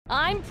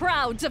I'm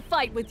proud to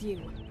fight with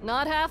you.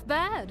 Not half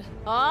bad.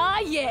 Ah,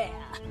 yeah.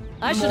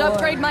 I should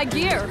upgrade my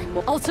gear.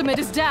 Ultimate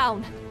is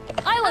down.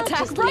 I'll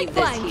attack right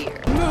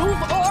flank.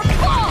 Move or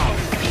fall!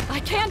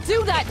 I can't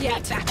do that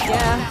yet.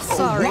 Yeah,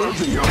 sorry.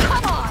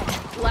 Come on,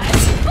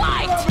 let's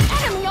fight!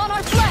 Enemy on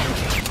our flank!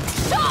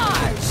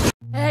 Charge!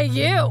 Hey,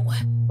 you.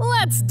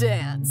 Let's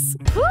dance.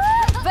 Woo,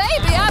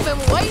 baby, I've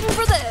been waiting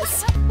for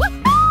this.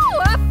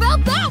 Woohoo! I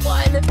felt that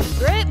one.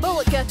 Great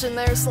bullet catching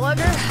there,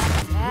 slugger.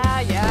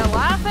 Yeah,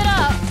 laugh it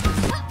up.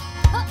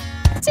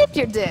 Tip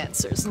your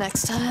dancers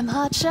next time,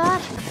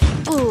 hotshot.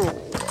 Ooh,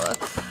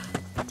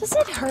 does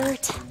it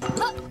hurt?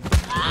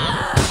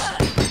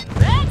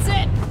 That's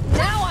it.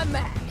 Now I'm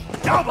mad.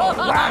 Double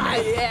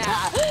whammy!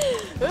 Yeah.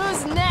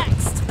 Who's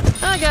next?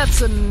 I got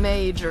some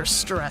major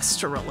stress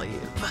to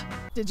relieve.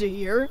 Did you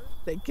hear?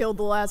 They killed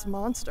the last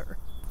monster.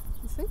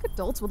 You think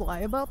adults would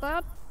lie about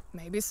that?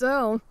 Maybe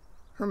so.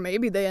 Or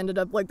maybe they ended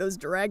up like those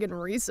dragon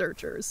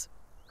researchers.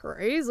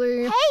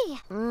 Crazy. Hey!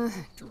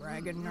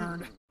 Dragon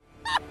nerd.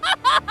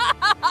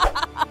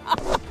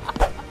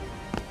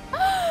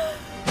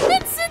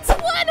 And since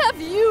when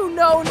have you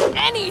known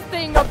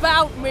anything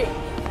about me?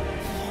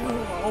 You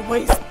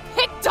always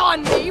picked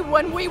on me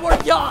when we were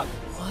young.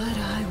 What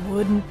I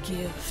wouldn't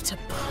give to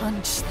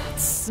punch that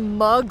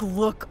smug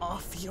look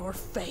off your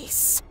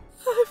face.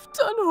 I've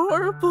done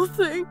horrible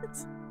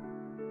things.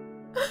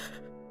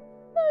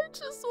 I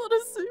just want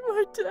to see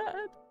my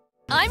dad.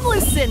 I'm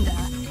Lucinda,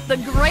 the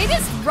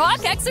greatest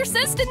rock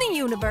exorcist in the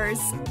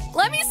universe.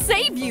 Let me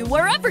save you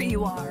wherever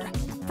you are.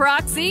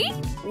 Proxy,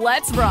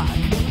 let's rock.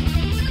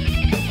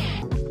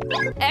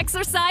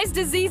 Exorcise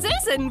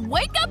diseases and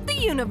wake up the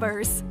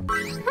universe.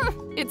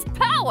 It's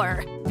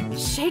power.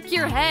 Shake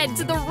your head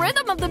to the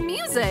rhythm of the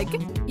music.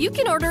 You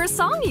can order a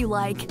song you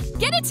like.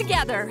 Get it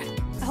together.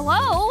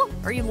 Hello?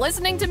 Are you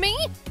listening to me?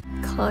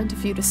 Kind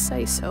of you to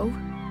say so,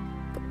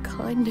 but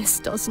kindness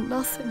does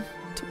nothing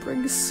to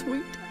bring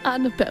sweet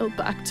Annabelle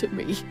back to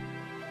me.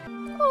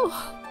 Oh,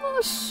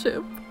 my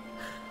ship.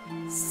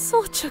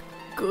 Such a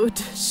good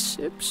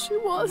ship she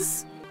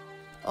was.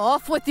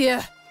 Off with you.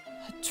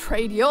 I'd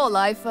trade your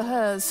life for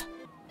hers.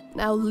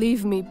 Now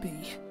leave me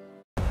be.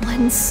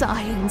 When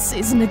science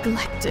is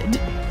neglected,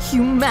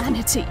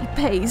 humanity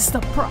pays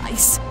the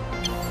price.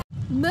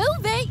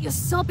 Move it, you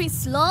soppy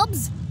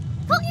slobs!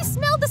 Can't you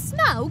smell the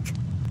smoke?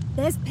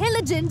 There's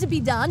pillaging to be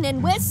done,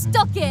 and we're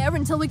stuck here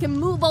until we can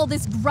move all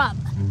this grub.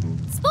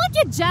 Spot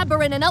your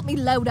jabbering and help me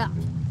load up.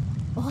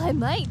 Why,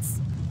 mates,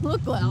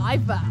 look what I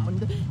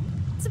found.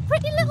 It's a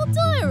pretty little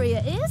diary,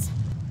 it is.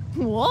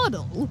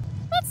 Waddle?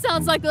 That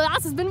sounds like the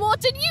lass has been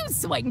watching you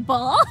swing,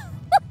 ball.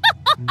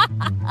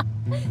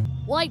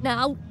 Wait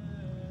now.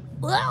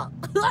 That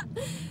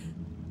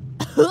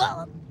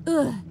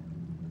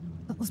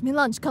was me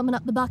lunch coming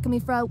up the back of me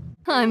throat.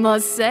 I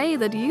must say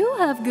that you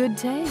have good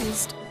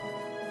taste.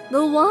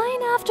 The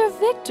wine after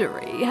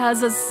victory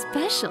has a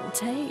special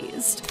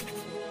taste.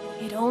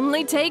 It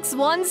only takes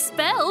one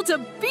spell to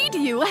beat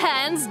you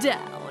hands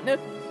down.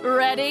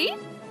 Ready?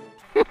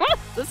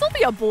 This'll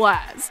be a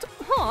blast.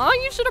 Aw,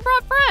 you should have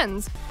brought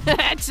friends.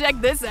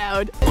 Check this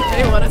out.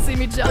 Hey, wanna see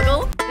me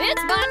juggle?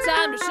 It's my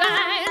time to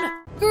shine.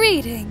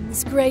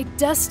 Greetings, great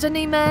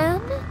destiny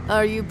man.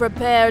 Are you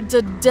prepared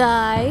to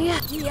die?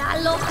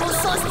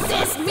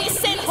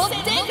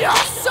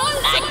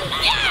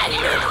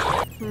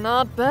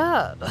 Not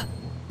bad.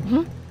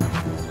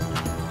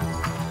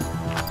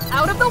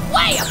 Out of the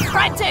way,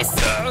 apprentice!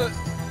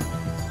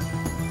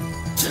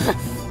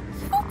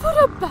 You put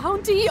a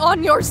bounty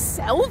on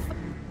yourself?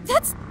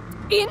 That's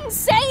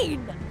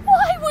insane!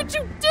 Why would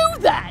you do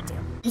that?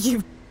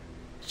 You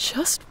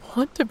just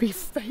want to be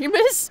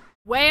famous?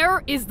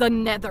 Where is the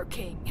Nether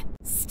King?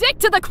 Stick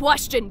to the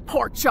question,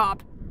 pork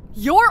chop.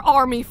 Your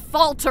army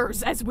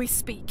falters as we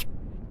speak.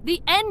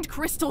 The end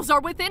crystals are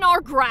within our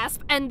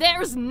grasp, and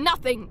there's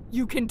nothing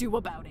you can do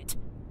about it.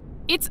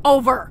 It's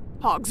over,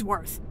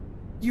 Hogsworth.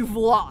 You've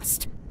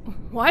lost.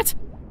 What?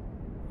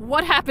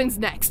 What happens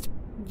next?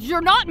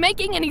 You're not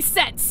making any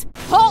sense!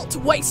 Halt,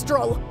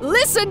 wastrel!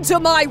 Listen to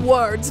my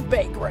words,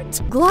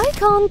 vagrant!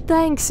 Glycon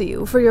thanks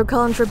you for your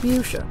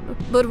contribution,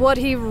 but what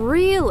he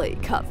really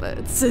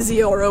covets is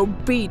your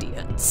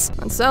obedience.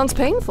 That sounds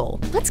painful.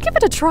 Let's give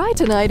it a try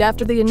tonight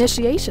after the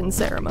initiation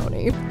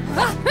ceremony.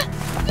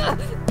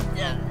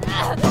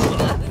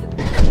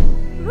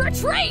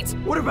 Retreat!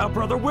 What about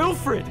Brother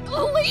Wilfred?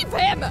 Leave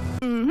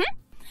him!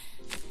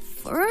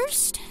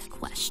 First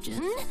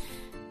question,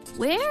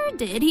 where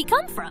did he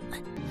come from?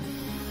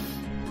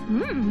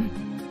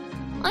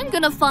 I'm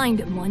gonna find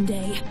him one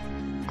day.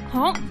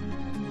 Huh?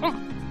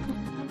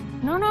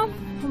 No.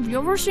 Have you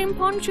ever seen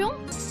Poncho?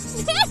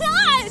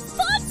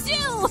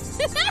 Poncho!